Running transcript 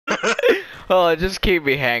Oh, just keep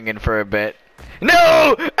me hanging for a bit.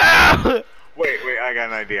 No! Ow! Wait, I got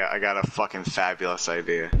an idea. I got a fucking fabulous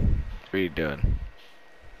idea. What are you doing?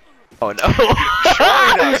 Oh no!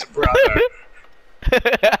 Join us, brother.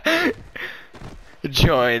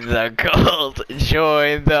 Join the cult.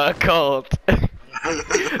 Join the cult.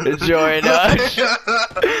 Join us.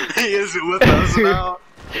 He is with us now.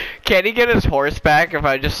 Can he get his horse back if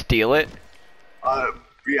I just steal it?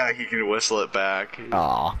 Yeah, he can whistle it back.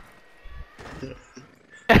 Aw.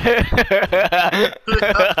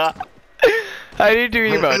 How do you do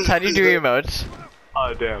emotes? How do you do emotes?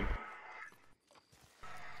 Oh, damn.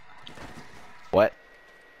 What?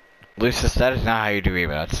 Lucis, that is not how you do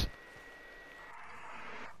emotes.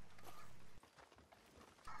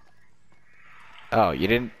 Oh, you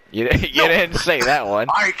didn't say that one.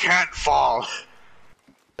 I can't fall.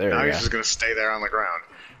 There Now we he's go. just gonna stay there on the ground.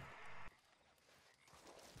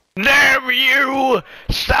 Damn you!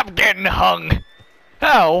 Stop getting hung!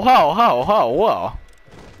 Oh, whoa.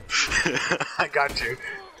 I got you.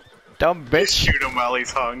 Dumb bitch. Shoot him while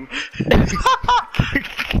he's hung.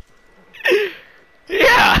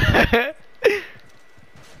 Yeah!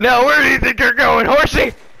 No, where do you think you're going,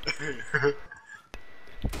 horsey?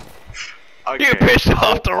 Okay. You pissed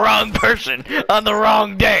off the wrong person on the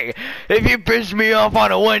wrong day. If you pissed me off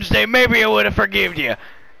on a Wednesday, maybe I would have forgiven you.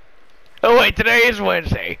 Oh wait, today is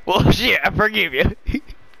Wednesday. Well, shit, I forgive you.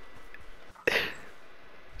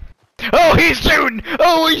 Oh, he's shooting!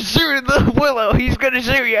 Oh, he's shooting the Willow. He's gonna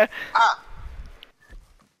shoot you. Ah.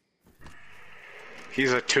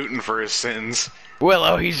 He's a tootin' for his sins.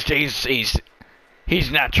 Willow, he's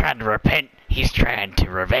not trying to repent. He's trying to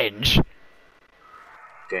revenge.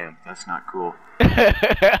 Damn, that's not cool.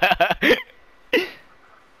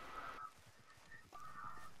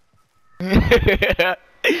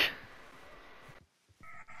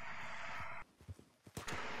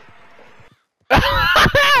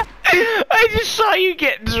 I just saw you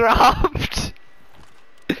get dropped.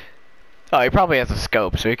 Oh, he probably has a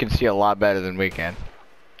scope, so he can see a lot better than we can.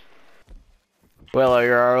 Willow,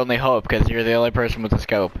 you're our only hope, because you're the only person with a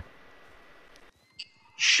scope.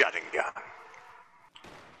 Shutting gun.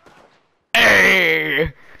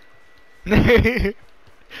 Hey!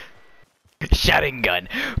 Shotting gun.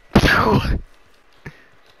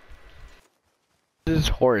 This is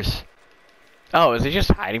horse. Oh, is he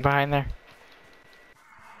just hiding behind there?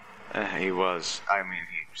 He was. I mean,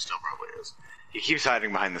 he still probably is. He keeps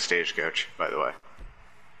hiding behind the stagecoach, by the way.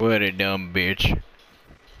 What a dumb bitch.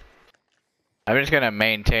 I'm just gonna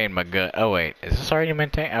maintain my gun. Oh wait, is this already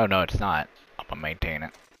maintained? Oh no, it's not. I'm gonna maintain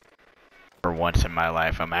it. For once in my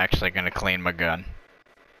life, I'm actually gonna clean my gun.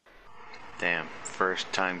 Damn,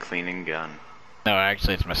 first time cleaning gun. No,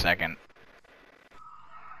 actually it's my second.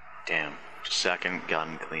 Damn, second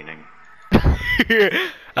gun cleaning.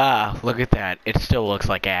 Ah, look at that. It still looks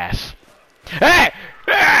like ass. Hey!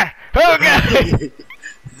 Ah! Oh god!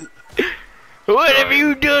 What have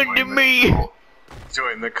you done to me?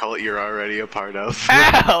 Join the cult you're already a part of.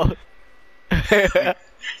 Ow! Drop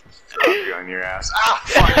you on your ass. Ah,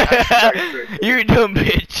 fuck! You dumb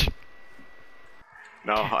bitch.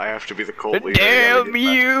 No, I have to be the cult leader. Damn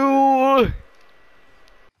you!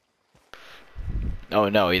 Oh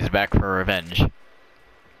no, he's back for revenge.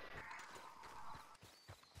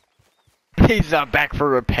 He's not back for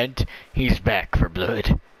repent, he's back for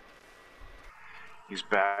blood. He's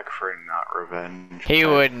back for not revenge. He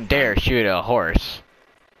wouldn't dare shoot a horse.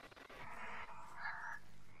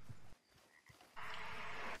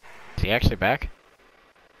 Is he actually back?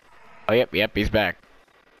 Oh yep, he's back.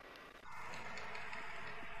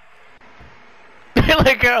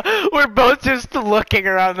 Like, we're both just looking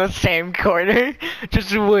around the same corner,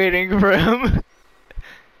 just waiting for him.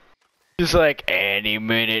 Just like, any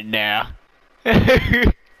minute now.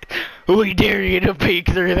 We dare you to peek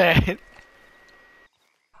through that.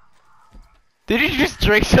 Did he just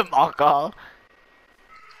drink some alcohol?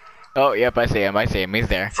 Oh, yep, I see him, he's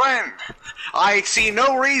there. Friend, I see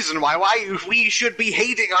no reason why we should be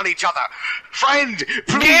hating on each other. Friend,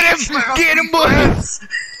 please Get him, boys!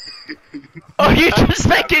 Oh, you just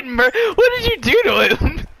fucking what did you do to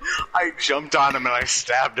him? I jumped on him and I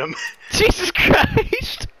stabbed him. Jesus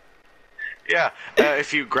Christ! Yeah,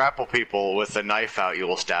 if you grapple people with a knife out, you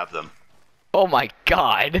will stab them. Oh my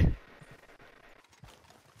god.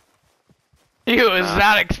 He was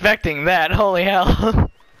not expecting that, holy hell.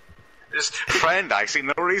 Just, friend, I see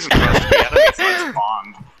no reason for us to be enemies. Let's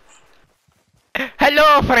bond.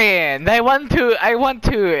 Hello, friend. I want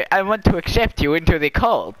to accept you into the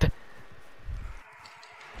cult.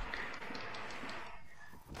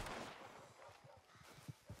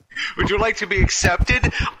 Would you like to be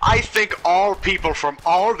accepted? I think all people from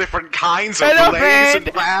all different kinds of Hello, lanes friend.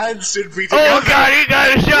 and bands should be together. Oh god, he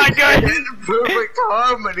got a shotgun! In perfect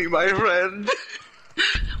harmony, my friend.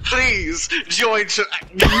 Please join. You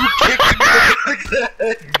kicked me like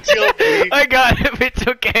that. Killed me. I got him, it's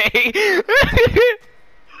okay.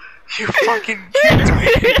 You fucking kicked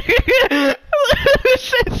me.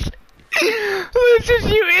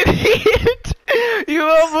 Lucius, you idiot! You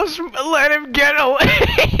almost let him get away!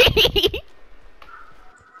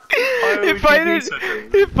 If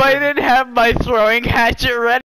I didn't have my throwing hatchet ready.